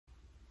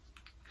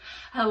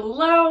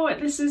Hello,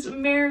 this is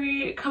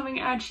Mary coming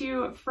at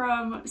you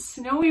from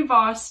snowy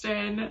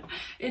Boston.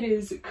 It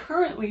is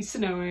currently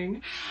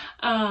snowing.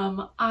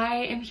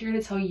 I am here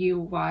to tell you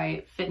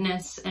why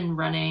fitness and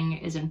running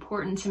is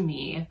important to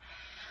me.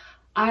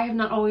 I have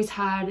not always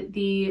had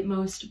the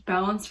most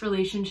balanced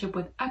relationship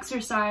with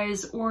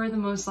exercise or the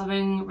most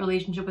loving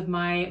relationship with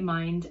my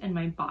mind and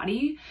my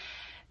body.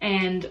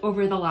 And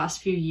over the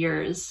last few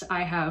years,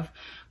 I have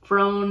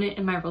grown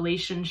in my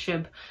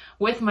relationship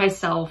with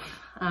myself,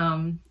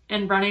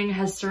 and running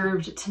has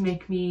served to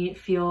make me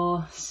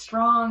feel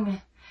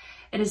strong.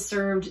 It has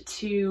served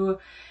to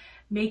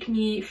make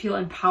me feel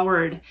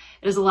empowered.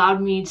 It has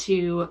allowed me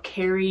to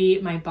carry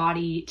my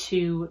body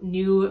to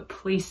new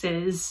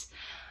places.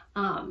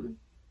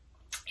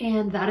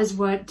 And that is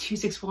what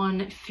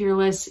 261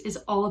 Fearless is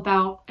all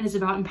about. It is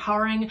about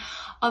empowering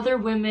other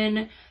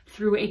women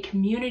through a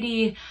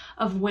community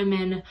of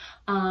women,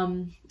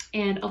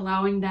 and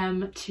allowing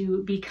them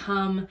to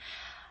become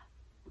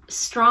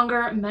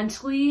stronger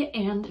mentally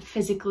and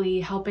physically,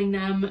 helping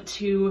them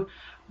to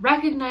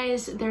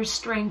recognize their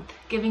strength,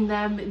 giving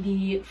them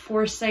the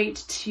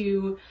foresight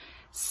to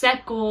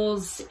set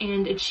goals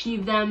and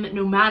achieve them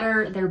no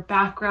matter their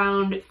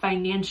background,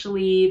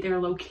 financially, their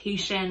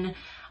location,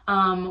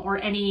 or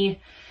any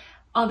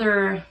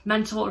other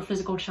mental or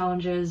physical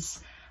challenges.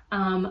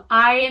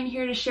 I am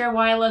here to share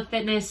why I love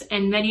fitness,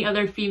 and many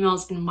other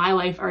females in my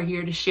life are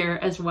here to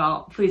share as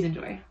well. Please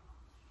enjoy.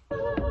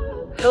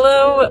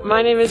 Hello,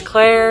 my name is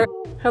Claire.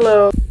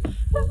 Hello.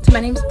 My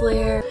name's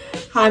Blair.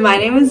 Hi, my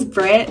name is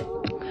Britt.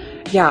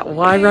 Yeah,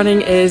 why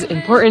running is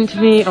important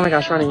to me. Oh my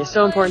gosh, running is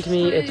so important to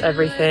me. It's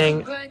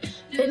everything.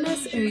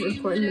 Fitness is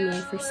important to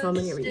me for so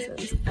many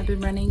reasons. I've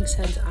been running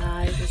since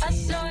I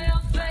was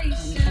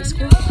in high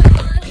school,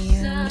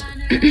 and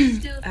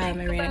I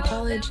ran in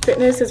college.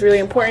 Fitness is really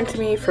important to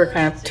me for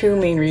kind of two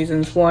main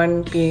reasons.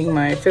 One being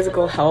my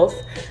physical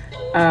health,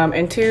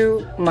 and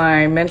two,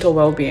 my mental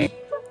well-being.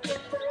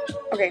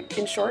 Okay,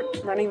 in short,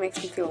 running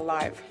makes me feel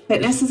alive.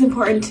 Fitness is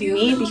important to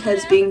me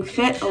because being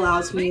fit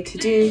allows me to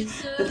do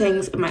the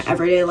things in my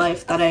everyday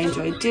life that I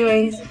enjoy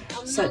doing,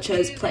 such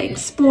as playing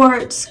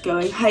sports,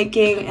 going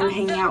hiking, and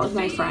hanging out with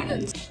my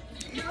friends.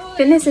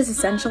 Fitness is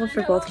essential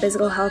for both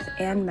physical health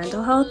and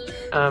mental health.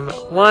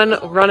 One,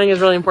 running is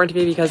really important to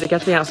me because it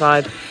gets me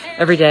outside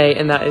every day,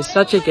 and that is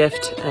such a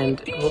gift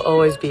and will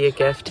always be a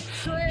gift.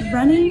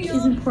 Running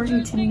is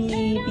important to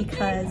me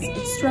because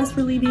it's stress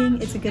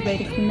relieving, it's a good way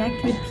to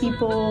connect with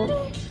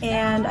people,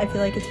 and I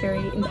feel like it's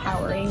very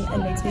empowering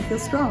and makes me feel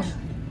strong.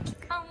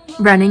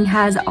 Running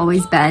has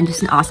always been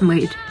just an awesome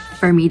way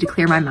for me to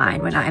clear my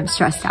mind when I am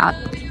stressed out.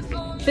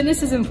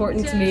 Fitness is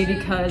important to me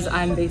because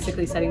I'm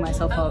basically setting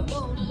myself up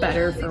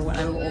better for when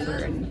I'm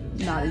older and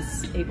not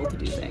as able to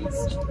do things.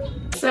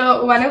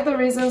 So one of the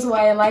reasons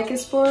why I like a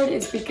sport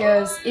is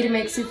because it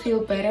makes you feel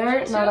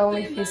better, not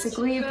only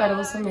physically but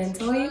also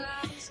mentally.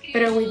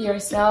 Better with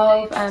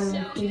yourself and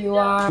who you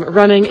are.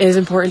 Running is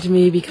important to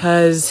me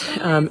because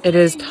it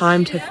is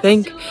time to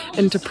think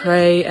and to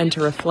pray and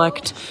to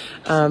reflect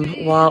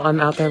while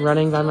I'm out there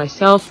running by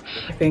myself.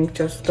 I think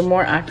just the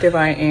more active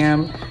I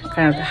am,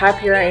 kind of the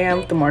happier I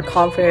am, the more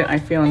confident I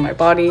feel in my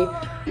body.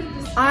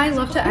 I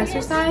love to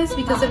exercise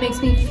because it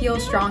makes me feel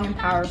strong and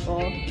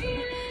powerful.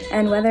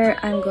 And whether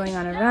I'm going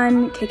on a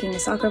run, kicking a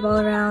soccer ball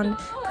around,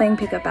 playing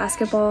pickup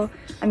basketball,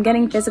 I'm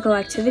getting physical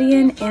activity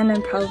in, and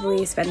I'm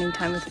probably spending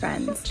time with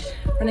friends.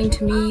 Running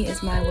to me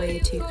is my way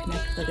to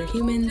connect with other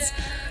humans,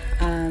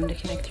 to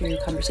connect through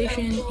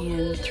conversation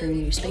and through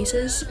new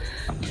spaces.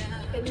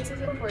 Fitness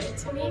is important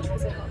to me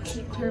because it helps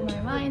me clear my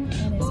mind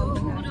and is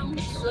something that I can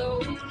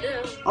control.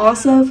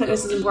 Also,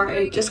 fitness is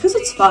important just because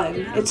it's fun.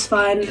 It's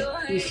fun,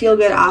 you feel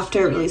good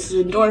after, it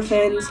releases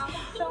endorphins.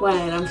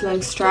 When I'm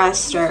feeling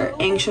stressed or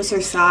anxious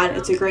or sad,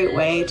 it's a great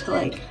way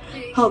to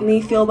help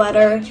me feel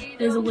better. It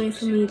is a way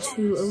for me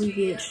to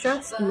alleviate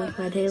stress and make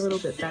my day a little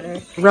bit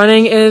better.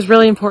 Running is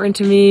really important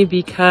to me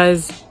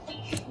because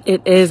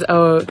it is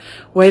a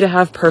way to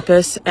have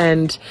purpose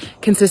and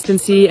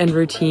consistency and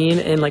routine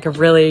in a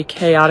really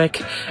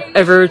chaotic,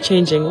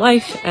 ever-changing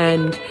life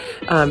and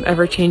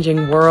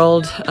ever-changing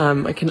world.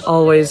 I can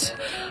always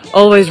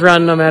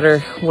run no matter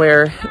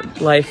where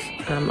life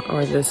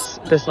or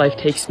this life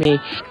takes me.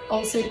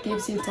 Also, it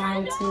gives you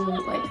time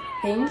to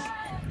think.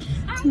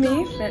 To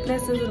me,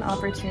 fitness is an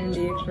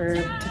opportunity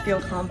to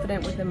feel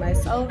confident within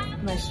myself,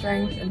 my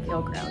strength, and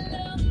feel grounded.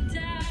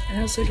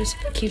 And also just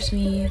keeps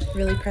me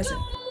really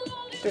present.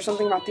 There's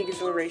something about the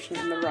exhilaration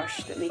and the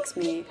rush that makes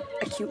me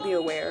acutely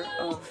aware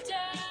of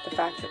the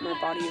fact that my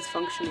body is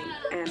functioning,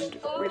 and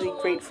really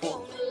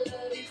grateful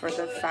for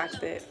the fact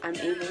that I'm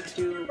able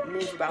to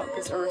move about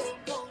this earth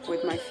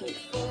with my feet.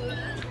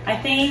 I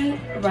think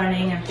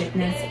running and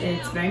fitness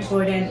is very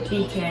important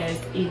because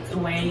it's a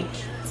way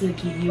to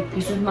give you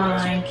peace of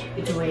mind.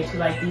 It's a way to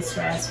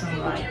de-stress from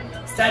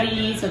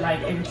studies or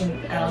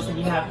everything else that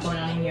you have going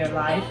on in your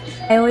life.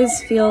 I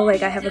always feel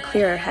like I have a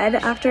clearer head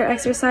after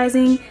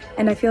exercising,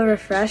 and I feel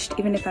refreshed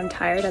even if I'm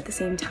tired at the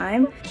same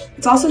time.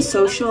 It's also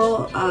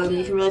social.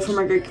 You can really form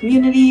a great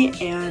community,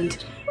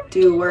 and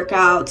do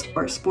workouts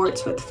or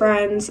sports with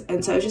friends,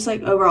 and so it's just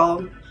like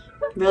overall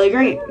really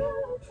great.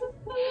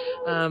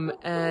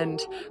 And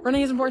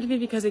running is important to me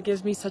because it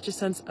gives me such a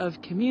sense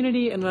of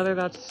community, and whether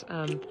that's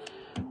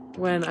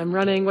when I'm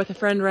running with a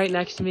friend right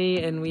next to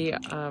me and we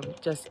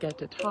just get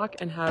to talk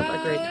and have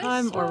a great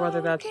time, or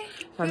whether that's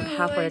if I'm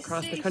halfway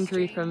across the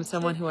country from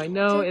someone who I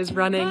know is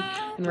running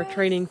and we're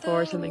training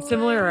for something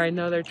similar, or I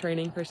know they're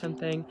training for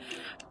something,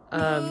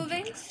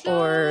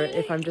 or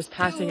if I'm just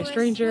passing a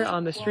stranger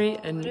on the street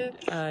and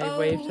I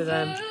wave to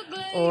them,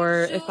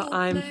 or if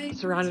I'm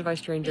surrounded by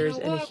strangers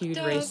in a huge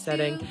race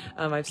setting.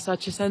 I have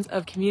such a sense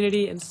of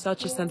community and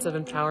such a sense of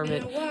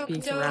empowerment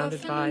being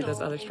surrounded by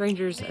those other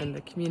strangers, and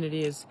the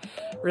community is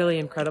really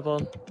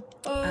incredible.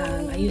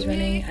 I use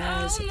running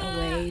as a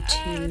way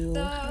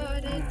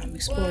to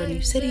explore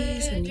new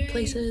cities and new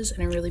places,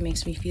 and it really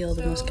makes me feel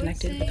the most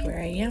connected with where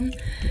I am.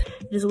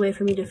 It is a way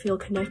for me to feel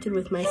connected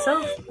with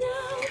myself.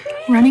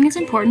 Running is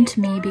important to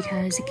me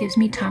because it gives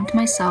me time to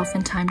myself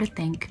and time to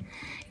think.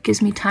 It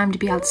gives me time to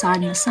be outside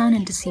in the sun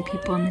and to see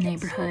people in the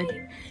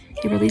neighborhood.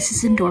 It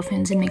releases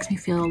endorphins and makes me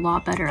feel a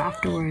lot better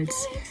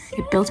afterwards.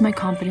 It builds my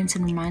confidence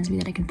and reminds me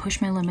that I can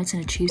push my limits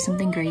and achieve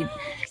something great.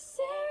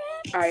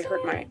 I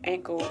hurt my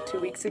ankle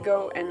 2 weeks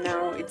ago, and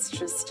now it's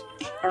just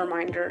a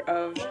reminder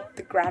of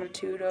the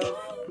gratitude of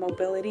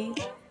mobility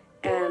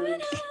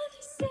and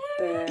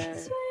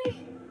the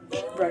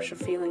rush of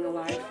feeling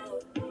alive.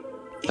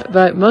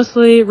 But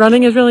mostly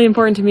running is really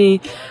important to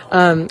me.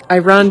 I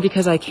run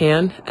because I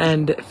can,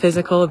 and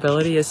physical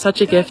ability is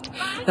such a gift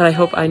that I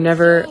hope I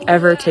never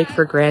ever take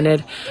for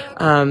granted.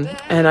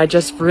 And I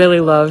just really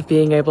love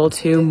being able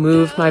to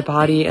move my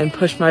body and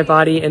push my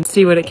body and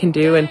see what it can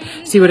do and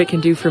see what it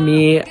can do for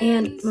me.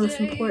 And most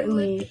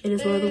importantly, it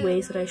is one of the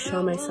ways that I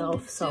show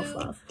myself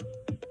self-love.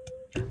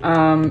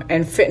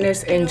 And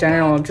fitness in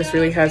general just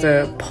really has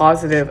a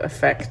positive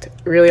effect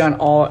really on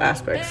all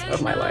aspects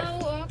of my life.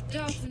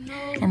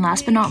 And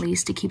last but not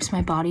least, it keeps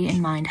my body and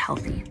mind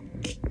healthy.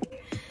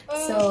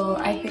 So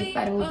I think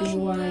that will be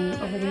one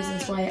of the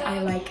reasons why I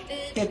like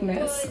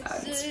fitness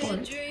and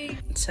sport.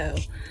 So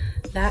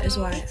that is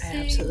why I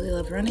absolutely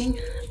love running.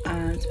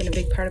 It's been a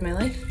big part of my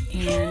life,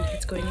 and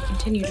it's going to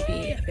continue to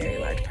be a very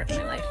large part of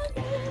my life.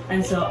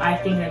 And so I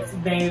think it's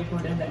very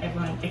important that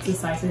everyone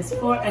exercises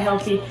for a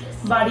healthy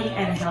body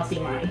and a healthy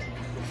mind.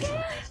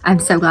 I'm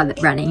so glad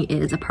that running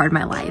is a part of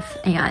my life,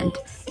 and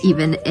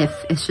even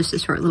if it's just a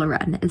short little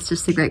run, it's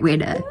just a great way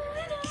to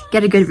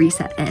get a good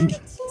reset in.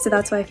 So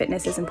that's why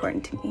fitness is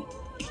important to me.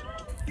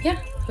 Yeah,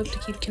 hope to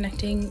keep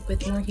connecting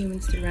with more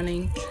humans through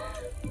running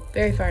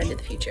very far into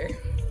the future.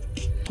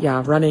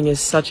 Yeah, running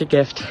is such a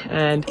gift,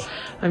 and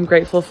I'm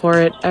grateful for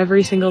it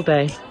every single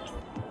day.